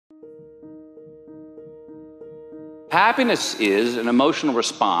Happiness is an emotional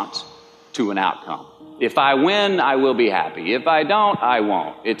response to an outcome. If I win, I will be happy. If I don't, I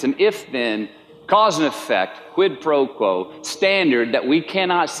won't. It's an if-then, cause and effect, quid pro quo standard that we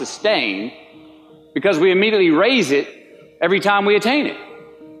cannot sustain because we immediately raise it every time we attain it.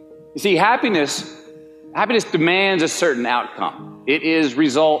 You see, happiness demands a certain outcome. It is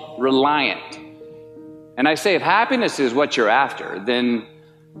result reliant. And I say if happiness is what you're after, then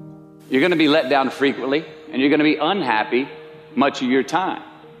you're going to be let down frequently and you're going to be unhappy much of your time.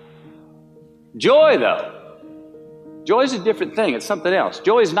 Joy, though, joy is a different thing. It's something else.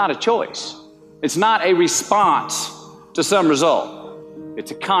 Joy is not a choice. It's not a response to some result.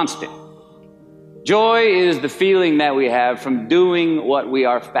 It's a constant. Joy is the feeling that we have from doing what we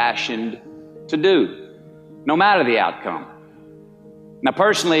are fashioned to do, no matter the outcome. Now,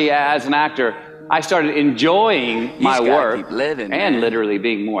 personally, as an actor, I started enjoying my work and literally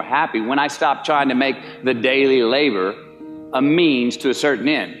being more happy when I stopped trying to make the daily labor a means to a certain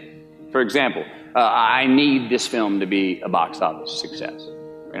end. For example, I need this film to be a box office success.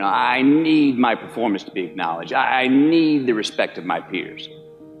 You know, I need my performance to be acknowledged. I need the respect of my peers.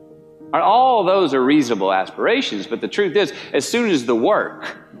 All those are reasonable aspirations, but the truth is, as soon as the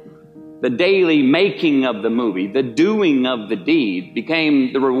work, the daily making of the movie, the doing of the deed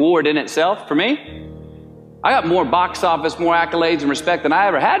became the reward in itself for me, I got more box office, more accolades and respect than I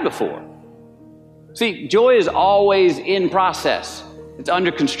ever had before. See, joy is always in process. It's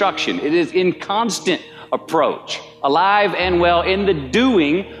under construction. It is in constant approach, alive and well in the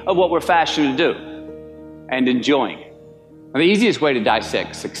doing of what we're fashioned to do and enjoying it. Now, the easiest way to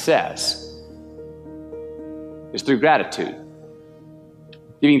dissect success is through gratitude.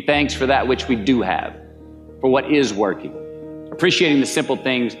 Giving thanks for that which we do have, for what is working. Appreciating the simple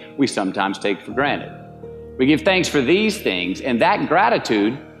things we sometimes take for granted. We give thanks for these things, and that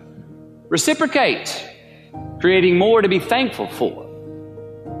gratitude reciprocates, creating more to be thankful for.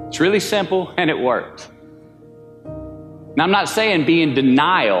 It's really simple, and it works. Now, I'm not saying be in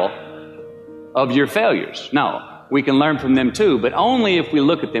denial of your failures. No, we can learn from them too, but only if we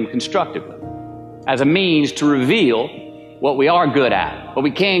look at them constructively, as a means to reveal what we are good at, what we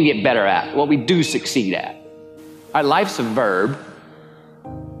can get better at, what we do succeed at. All right, life's a verb.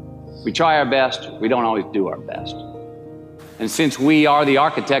 We try our best, we don't always do our best. And since we are the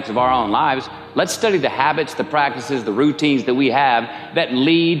architects of our own lives, let's study the habits, the practices, the routines that we have that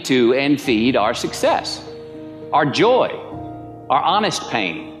lead to and feed our success, our joy, our honest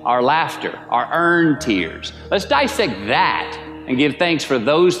pain, our laughter, our earned tears. Let's dissect that and give thanks for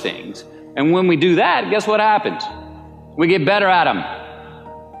those things. And when we do that, guess what happens? We get better at them,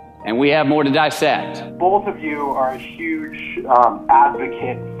 and we have more to dissect. Both of you are a huge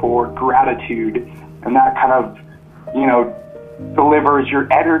advocate for gratitude, and that kind of, delivers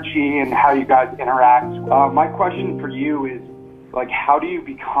your energy and how you guys interact. My question for you is, how do you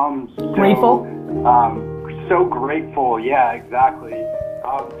become grateful? So grateful, yeah, exactly.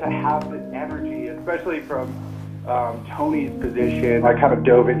 To have this energy, especially from Tony's position. I kind of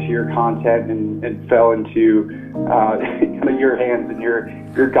dove into your content and fell into kind of your hands and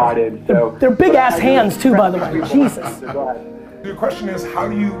your guidance. So they're big ass hands too, by the way. Jesus. The question is, how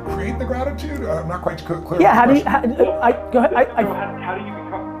do you create the gratitude? I'm not quite clear. Yeah, how do you? How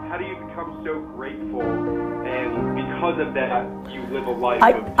do you become so grateful, and because of that, you live a life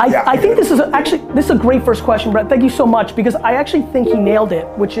I think this is a great first question, Brett. Thank you so much, because I actually think he nailed it,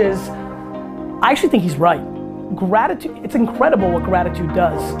 which is, I actually think he's right. Gratitude, it's incredible what gratitude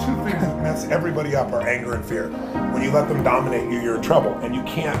does. Two things that mess everybody up are anger and fear. When you let them dominate you, you're in trouble. And you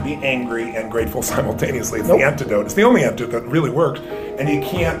can't be angry and grateful simultaneously. It's the antidote. It's the only antidote that really works. And you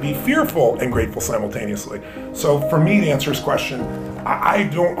can't be fearful and grateful simultaneously. So for me, to answer his question, I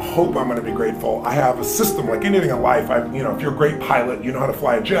don't hope I'm going to be grateful. I have a system like anything in life. If you're a great pilot, you know how to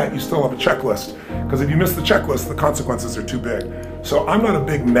fly a jet, you still have a checklist. Because if you miss the checklist, the consequences are too big. So I'm not a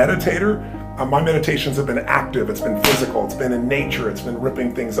big meditator. My meditations have been active, it's been physical, it's been in nature, it's been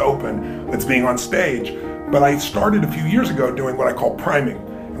ripping things open, it's being on stage. But I started a few years ago doing what I call priming.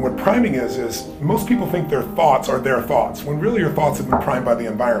 And what priming is most people think their thoughts are their thoughts, when really your thoughts have been primed by the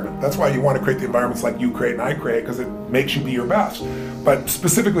environment. That's why you want to create the environments like you create and I create, because it makes you be your best. But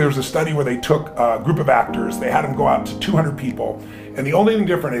specifically, there was a study where they took a group of actors, they had them go out to 200 people, and the only thing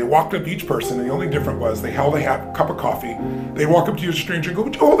different, they walked up to each person, and the only different was they held a cup of coffee. They'd walk up to you as a stranger and go,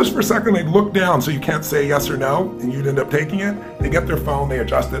 "Would you hold this for a second?" They'd look down so you can't say yes or no, and you'd end up taking it. They get their phone, they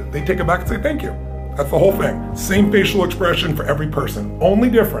adjust it, they take it back and say thank you. That's the whole thing. Same facial expression for every person. Only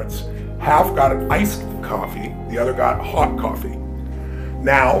difference, half got an iced coffee, the other got hot coffee.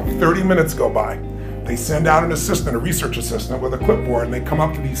 Now, 30 minutes go by. They send out an assistant, a research assistant with a clipboard, and they come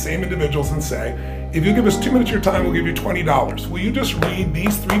up to these same individuals and say, if you give us 2 minutes of your time, we'll give you $20. Will you just read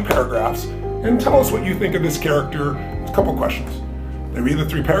these 3 paragraphs and tell us what you think of this character? A couple questions. They read the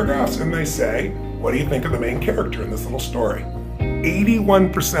 3 paragraphs and they say, what do you think of the main character in this little story?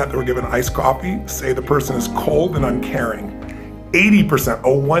 81% that were given iced coffee say the person is cold and uncaring. 80%, a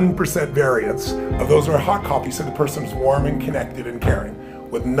 1% variance of those who are hot coffee said the person is warm and connected and caring,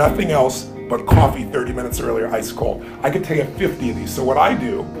 with nothing else but coffee 30 minutes earlier, ice cold. I could tell you 50 of these. So what I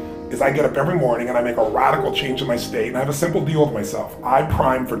do is I get up every morning and I make a radical change in my state, and I have a simple deal with myself. I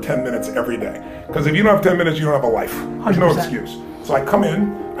prime for 10 minutes every day. Because if you don't have 10 minutes, you don't have a life. There's no excuse. So I come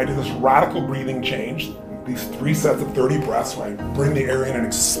in, I do this radical breathing change, these 3 sets of 30 breaths where I bring the air in and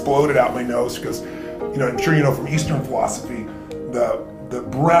explode it out my nose, because I'm sure you know from Eastern philosophy, the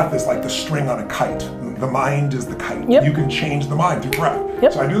breath is like the string on a kite. The mind is the kite. Yep. You can change the mind through breath.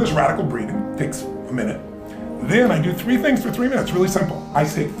 Yep. So I do this radical breathing, takes a minute. Then I do 3 things for 3 minutes, really simple. I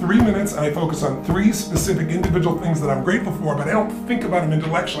take 3 minutes and I focus on 3 specific individual things that I'm grateful for, but I don't think about them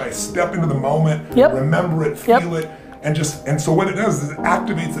intellectually. I step into the moment, remember it, feel it, and so what it does is it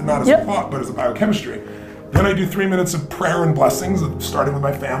activates it not as a thought, but as a biochemistry. Then I do 3 minutes of prayer and blessings, starting with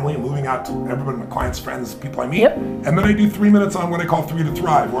my family and moving out to everybody, my clients, friends, people I meet. And then I do 3 minutes on what I call 3 to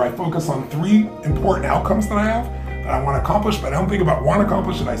Thrive, where I focus on 3 important outcomes that I have, that I want to accomplish, but I don't think about want to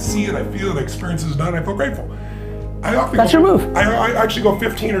accomplish it. I see it, I feel it, the experience is done, I feel grateful. That's your move. I actually go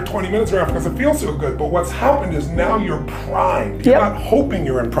 15 or 20 minutes around because it feels so good, but what's happened is now you're primed. You're not hoping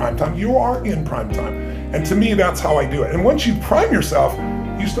you're in prime time, you are in prime time. And to me, that's how I do it. And once you prime yourself,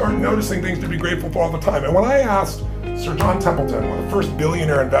 you start noticing things to be grateful for all the time. And when I asked Sir John Templeton, one of the first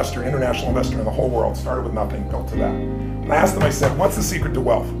billionaire investor, international investor in the whole world, started with nothing, built to that. And I asked him, I said, what's the secret to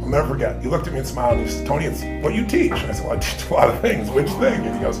wealth? I'll never forget. He looked at me and smiled and he said, Tony, it's what you teach. And I said, well, I teach a lot of things. Which thing?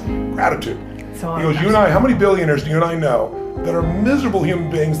 And he goes, gratitude. He goes, you and I, how many billionaires do you and I know that are miserable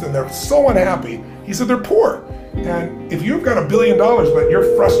human beings and they're so unhappy? He said, they're poor. And if you've got $1 billion, but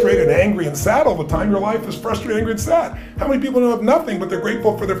you're frustrated and angry and sad all the time, your life is frustrated, angry, and sad. How many people have nothing, but they're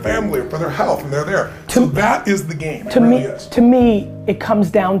grateful for their family or for their health, and they're there? So that is the game. To me, it comes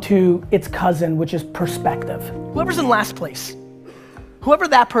down to its cousin, which is perspective. Whoever's in last place, whoever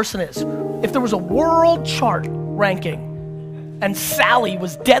that person is, if there was a world chart ranking and Sally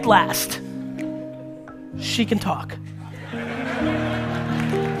was dead last, she can talk.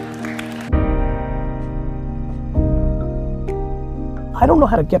 I don't know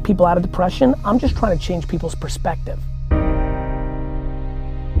how to get people out of depression. I'm just trying to change people's perspective.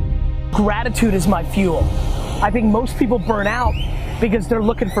 Gratitude is my fuel. I think most people burn out because they're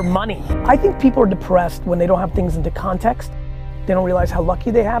looking for money. I think people are depressed when they don't have things into context. They don't realize how lucky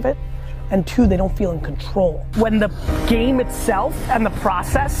they have it. And 2, they don't feel in control. When the game itself and the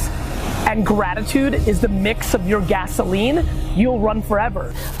process and gratitude is the mix of your gasoline, you'll run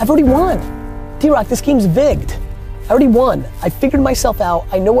forever. I've already won. D-Rock, this game's vigged. I already won. I figured myself out.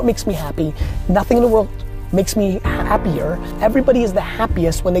 I know what makes me happy. Nothing in the world makes me happier. Everybody is the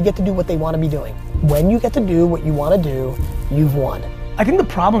happiest when they get to do what they want to be doing. When you get to do what you want to do, you've won. I think the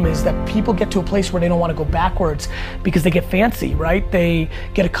problem is that people get to a place where they don't want to go backwards because they get fancy, right? They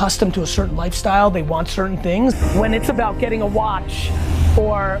get accustomed to a certain lifestyle, they want certain things. When it's about getting a watch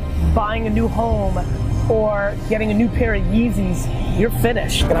or buying a new home or getting a new pair of Yeezys, you're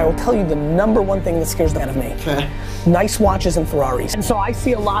finished. And I will tell you the #1 thing that scares the hell out of me. Nice watches and Ferraris. And so I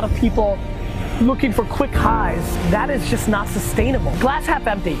see a lot of people looking for quick highs. That is just not sustainable. Glass half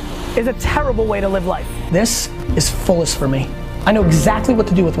empty is a terrible way to live life. This is fullest for me. I know exactly what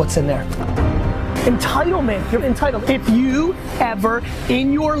to do with what's in there. Entitlement, you're entitled. If you ever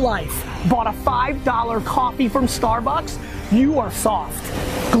in your life bought a $5 coffee from Starbucks, you are soft.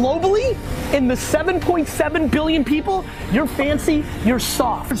 Globally, in the 7.7 billion people, you're fancy, you're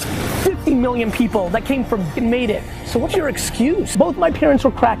soft. There's 50 million people that came from and made it. So what's your excuse? Both my parents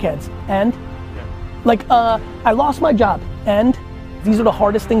were crackheads, and I lost my job, and these are the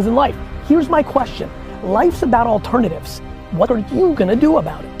hardest things in life. Here's my question. Life's about alternatives. What are you gonna do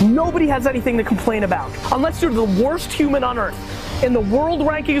about it? Nobody has anything to complain about. Unless you're the worst human on earth. In the world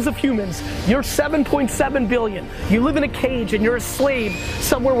rankings of humans, you're 7.7 billion. You live in a cage and you're a slave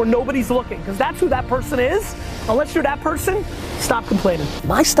somewhere where nobody's looking, because that's who that person is. Unless you're that person, stop complaining.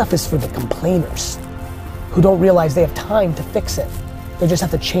 My stuff is for the complainers who don't realize they have time to fix it. They just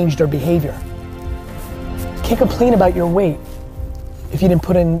have to change their behavior. You can't complain about your weight if you didn't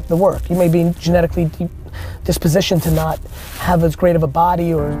put in the work. You may be genetically dispositioned to not have as great of a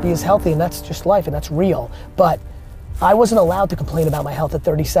body or be as healthy, and that's just life, and that's real. But I wasn't allowed to complain about my health at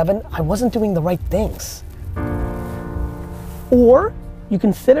 37. I wasn't doing the right things. Or you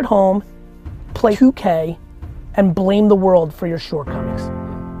can sit at home, play 2K and blame the world for your shortcomings.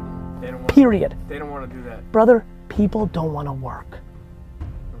 Period. They don't want to do that. Brother, people don't want to work.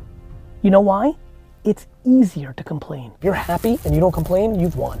 You know why? It's easier to complain. If you're happy and you don't complain,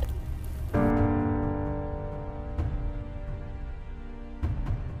 you've won.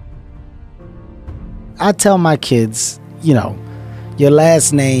 I tell my kids, you know, your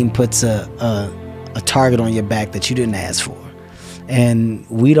last name puts a target on your back that you didn't ask for. And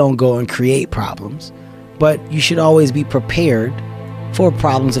we don't go and create problems, but you should always be prepared for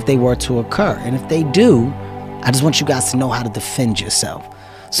problems if they were to occur. And if they do, I just want you guys to know how to defend yourself.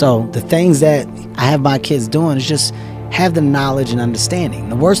 So the things that I have my kids doing is just have the knowledge and understanding.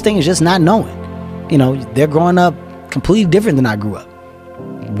 The worst thing is just not knowing. You know, they're growing up completely different than I grew up.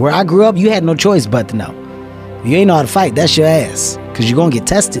 Where I grew up, you had no choice but to know. If you ain't know how to fight, that's your ass, because you're going to get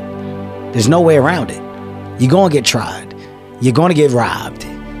tested. There's no way around it. You're going to get tried. You're going to get robbed.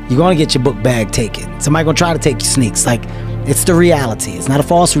 You're going to get your book bag taken. Somebody going to try to take your sneaks. Like, it's the reality. It's not a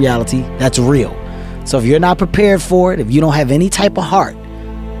false reality. That's real. So if you're not prepared for it, if you don't have any type of heart,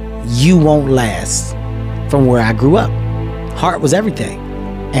 you won't last. From where I grew up, heart was everything.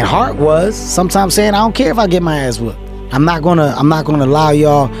 And heart was sometimes saying, I don't care if I get my ass whooped. I'm not gonna allow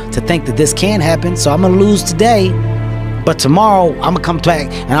y'all to think that this can happen. So I'm gonna lose today, but tomorrow I'm gonna come back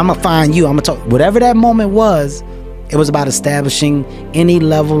and I'm gonna find you. I'm gonna talk. Whatever that moment was, it was about establishing any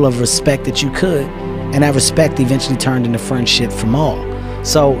level of respect that you could, and that respect eventually turned into friendship from all.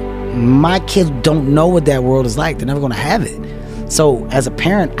 So my kids don't know what that world is like. They're never gonna have it. So as a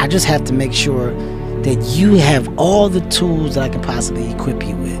parent, I just have to make sure that you have all the tools that I can possibly equip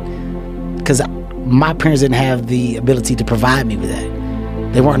you with, because my parents didn't have the ability to provide me with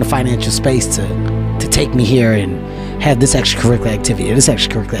that. They weren't in the financial space to take me here and have this extracurricular activity or this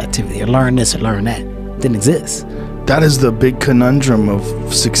extracurricular activity or learn this or learn that. It didn't exist. That is the big conundrum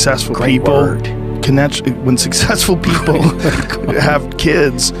of successful people. When successful people have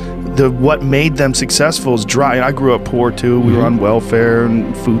kids, what made them successful is dry. I grew up poor too. We were on welfare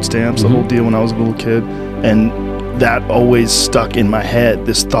and food stamps, the whole deal when I was a little kid. And that always stuck in my head,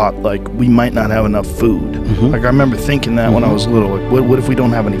 this thought, like, we might not have enough food. Like, I remember thinking that when I was little, like, what if we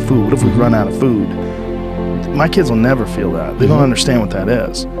don't have any food? What if we run out of food? My kids will never feel that. They don't understand what that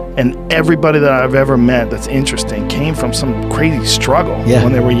is. And everybody that I've ever met that's interesting came from some crazy struggle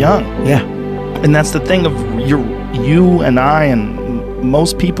when they were young. Yeah. And that's the thing of you and I and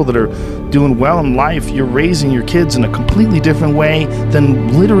most people that are doing well in life, you're raising your kids in a completely different way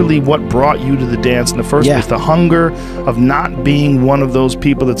than literally what brought you to the dance in the first place. The hunger of not being one of those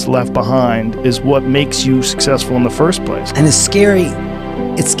people that's left behind is what makes you successful in the first place. And it's scary.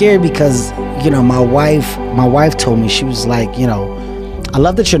 It's scary because, you know, my wife told me, she was like, you know, I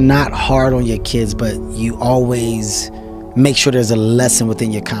love that you're not hard on your kids, but you always make sure there's a lesson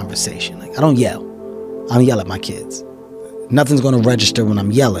within your conversation. Like, I don't yell at my kids. Nothing's going to register when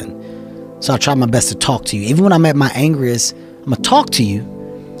I'm yelling. So I try my best to talk to you. Even when I'm at my angriest, I'm going to talk to you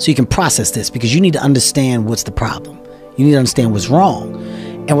so you can process this, because you need to understand what's the problem. You need to understand what's wrong.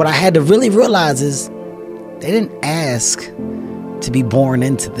 And what I had to really realize is they didn't ask to be born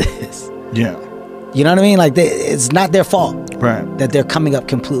into this. Yeah. You know what I mean? Like, it's not their fault. Right. That they're coming up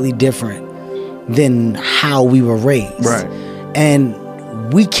completely different than how we were raised. Right.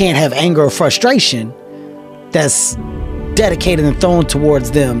 And we can't have anger or frustration that's dedicated and thrown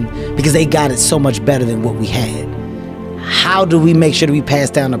towards them because they got it so much better than what we had. How do we make sure that we pass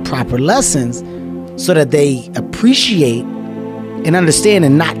down the proper lessons so that they appreciate and understand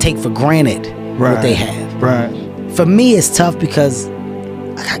and not take for granted what they have? Right. For me, it's tough because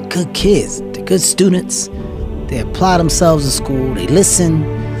I got good kids. They're good students. They apply themselves in school. They listen.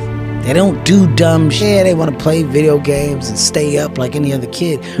 They don't do dumb shit. They want to play video games and stay up like any other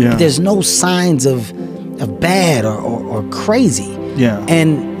kid. Yeah. But there's no signs of bad or crazy. Yeah.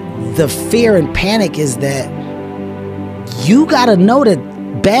 And the fear and panic is that you got to know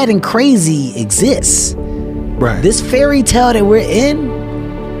that bad and crazy exists. Right. This fairy tale that we're in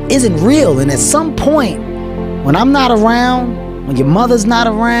isn't real. And at some point, when I'm not around, when your mother's not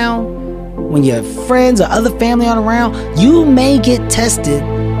around, when your friends or other family aren't around, you may get tested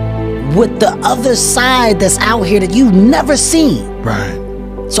with the other side that's out here that you've never seen. Right.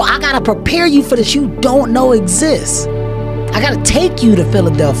 So I gotta prepare you for this you don't know exists. I gotta take you to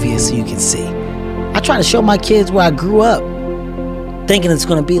Philadelphia so you can see. I try to show my kids where I grew up, thinking it's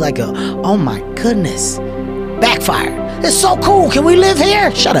gonna be like oh my goodness, backfire. It's so cool. Can we live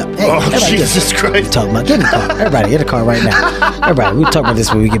here? Shut up. Hey, Jesus Christ. Talking about, get in the car. Everybody, get in the car right now. Everybody, we'll talk about this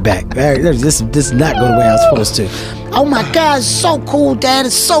when we get back. This is not going the way I was supposed to. Oh my God, it's so cool, Dad.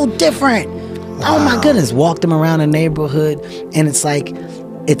 It's so different. Wow. Oh my goodness. Walk them around the neighborhood, and it's like,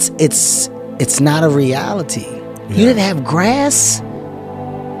 it's It's not a reality. You didn't have grass?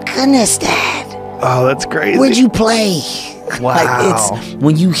 Goodness, Dad. Oh, that's crazy. Where'd you play? Wow. Like, it's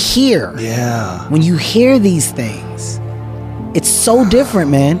when you hear. Yeah. When you hear these things, it's so different,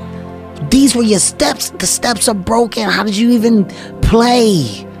 man. These were your steps. The steps are broken. How did you even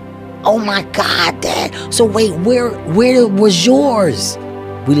play? Oh my God, Dad. So wait, where was yours?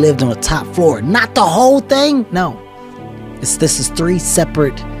 We lived on the top floor. Not the whole thing? No. This is 3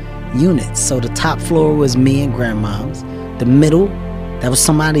 separate units. So the top floor was me and grandmom's. The middle, that was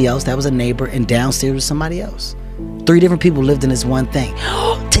somebody else. That was a neighbor. And downstairs was somebody else. 3 different people lived in this one thing.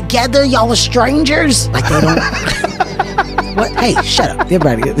 Together, y'all were strangers? Like they don't... What? Hey, shut up.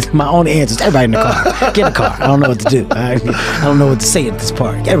 Everybody, my own answers. Everybody in the car. Get in the car. I don't know what to do. I don't know what to say at this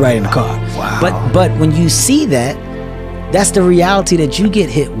part. Get everybody in the car. Wow. But when you see that, that's the reality that you get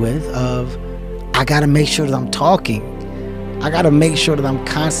hit with of, I got to make sure that I'm talking. I got to make sure that I'm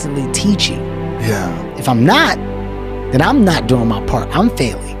constantly teaching. Yeah. If I'm not, then I'm not doing my part. I'm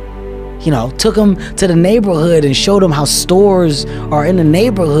failing. You know, took them to the neighborhood and showed them how stores are in the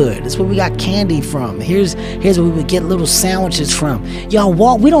neighborhood. That's where we got candy from. Here's where we would get little sandwiches from. Y'all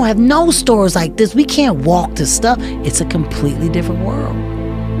walk. We don't have no stores like this. We can't walk to stuff. It's a completely different world.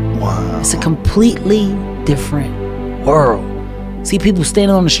 Wow. It's a completely different world. See people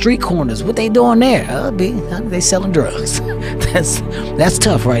standing on the street corners. What they doing there? They selling drugs. That's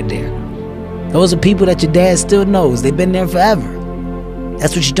tough right there. Those are people that your dad still knows. They've been there forever.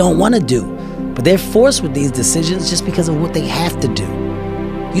 That's what you don't want to do. But they're forced with these decisions just because of what they have to do.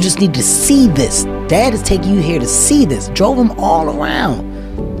 You just need to see this. Dad is taking you here to see this. Drove them all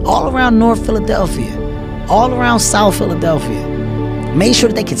around North Philadelphia, all around South Philadelphia. Made sure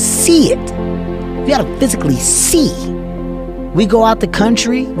that they could see it. You got to physically see. We go out the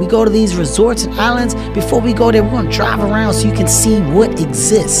country, we go to these resorts and islands. Before we go there, we're going to drive around so you can see what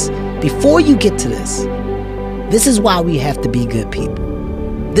exists. Before you get to this, this is why we have to be good people.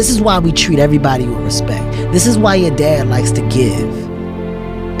 This is why we treat everybody with respect. This is why your dad likes to give.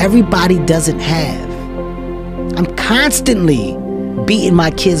 Everybody doesn't have. I'm constantly beating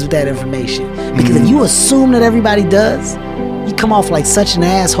my kids with that information. Because if you assume that everybody does, you come off like such an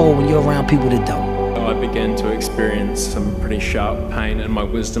asshole when you're around people that don't. I began to experience some pretty sharp pain in my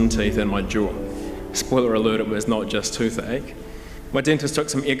wisdom teeth and my jaw. Spoiler alert, it was not just toothache. My dentist took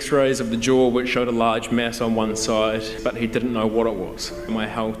some x-rays of the jaw which showed a large mass on one side, but he didn't know what it was. My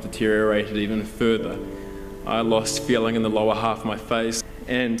health deteriorated even further. I lost feeling in the lower half of my face,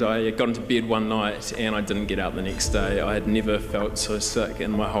 and I got into bed one night and I didn't get out the next day. I had never felt so sick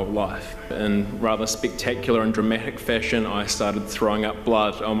in my whole life. In rather spectacular and dramatic fashion, I started throwing up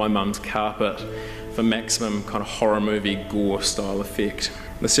blood on my mum's carpet for maximum kind of horror movie gore style effect.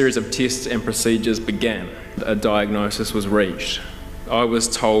 The series of tests and procedures began. A diagnosis was reached. I was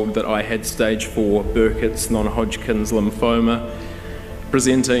told that I had stage 4 Burkitt's non-Hodgkin's lymphoma,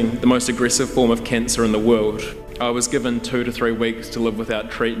 presenting the most aggressive form of cancer in the world. I was given 2 to 3 weeks to live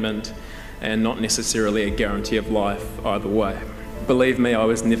without treatment and not necessarily a guarantee of life either way. Believe me, I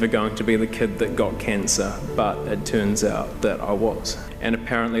was never going to be the kid that got cancer, but it turns out that I was. And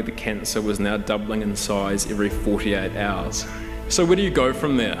apparently the cancer was now doubling in size every 48 hours. So where do you go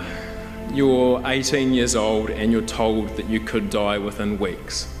from there? You're 18 years old and you're told that you could die within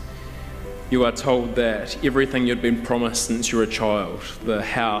weeks. You are told that everything you'd been promised since you were a child, the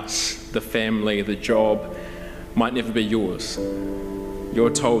house, the family, the job, might never be yours. You're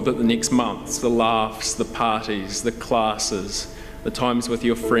told that the next months, the laughs, the parties, the classes, the times with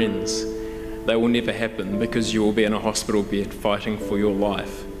your friends, they will never happen because you will be in a hospital bed fighting for your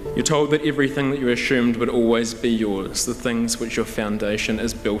life. You're told that everything that you assumed would always be yours, the things which your foundation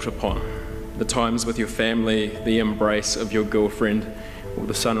is built upon, the times with your family, the embrace of your girlfriend, or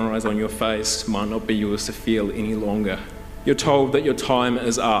the sunrise on your face might not be yours to feel any longer. You're told that your time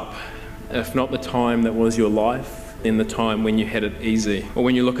is up, if not the time that was your life, then the time when you had it easy, or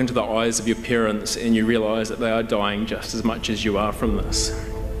when you look into the eyes of your parents and you realise that they are dying just as much as you are from this.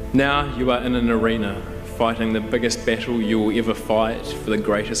 Now you are in an arena, fighting the biggest battle you will ever fight for the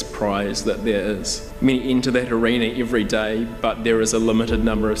greatest prize that there is. Many enter that arena every day, but there is a limited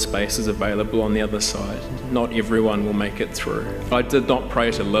number of spaces available on the other side. Not everyone will make it through. I did not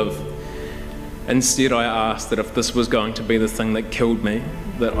pray to live. Instead, I asked that if this was going to be the thing that killed me,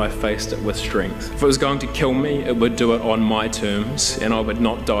 that I faced it with strength. If it was going to kill me, it would do it on my terms, and I would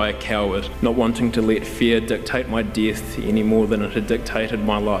not die a coward, not wanting to let fear dictate my death any more than it had dictated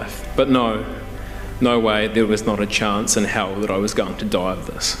my life. But no way, there was not a chance in hell that I was going to die of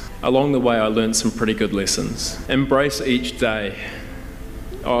this. Along the way, I learned some pretty good lessons. Embrace each day.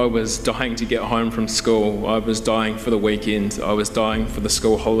 I was dying to get home from school. I was dying for the weekend. I was dying for the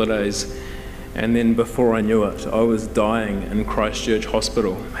school holidays. And then before I knew it, I was dying in Christchurch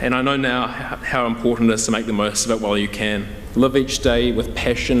Hospital. And I know now how important it is to make the most of it while you can. Live each day with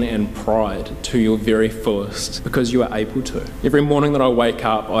passion and pride to your very fullest, because you are able to. Every morning that I wake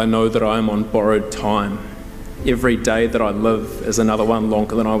up, I know that I am on borrowed time. Every day that I live is another one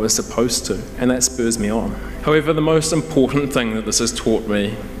longer than I was supposed to, and that spurs me on. However, the most important thing that this has taught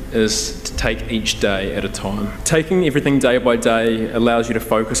me is to take each day at a time. Taking everything day by day allows you to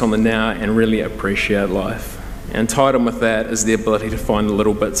focus on the now and really appreciate life. And tied in with that is the ability to find the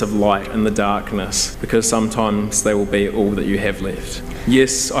little bits of light in the darkness, because sometimes they will be all that you have left.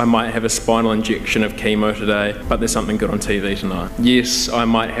 Yes, I might have a spinal injection of chemo today, but there's something good on TV tonight. Yes, I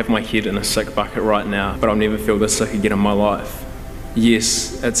might have my head in a sick bucket right now, but I'll never feel this sick again in my life.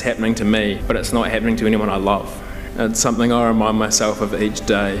 Yes, it's happening to me, but it's not happening to anyone I love. It's something I remind myself of each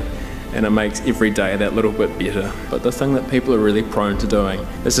day, and it makes every day that little bit better. But the thing that people are really prone to doing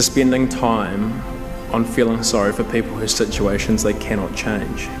is to spending time on feeling sorry for people whose situations they cannot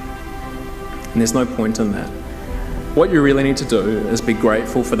change. And there's no point in that. What you really need to do is be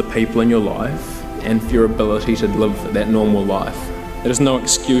grateful for the people in your life and for your ability to live that normal life. It is no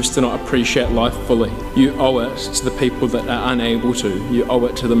excuse to not appreciate life fully. You owe it to the people that are unable to. You owe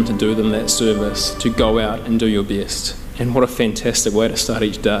it to them to do them that service, to go out and do your best. And what a fantastic way to start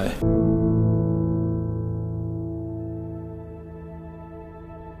each day.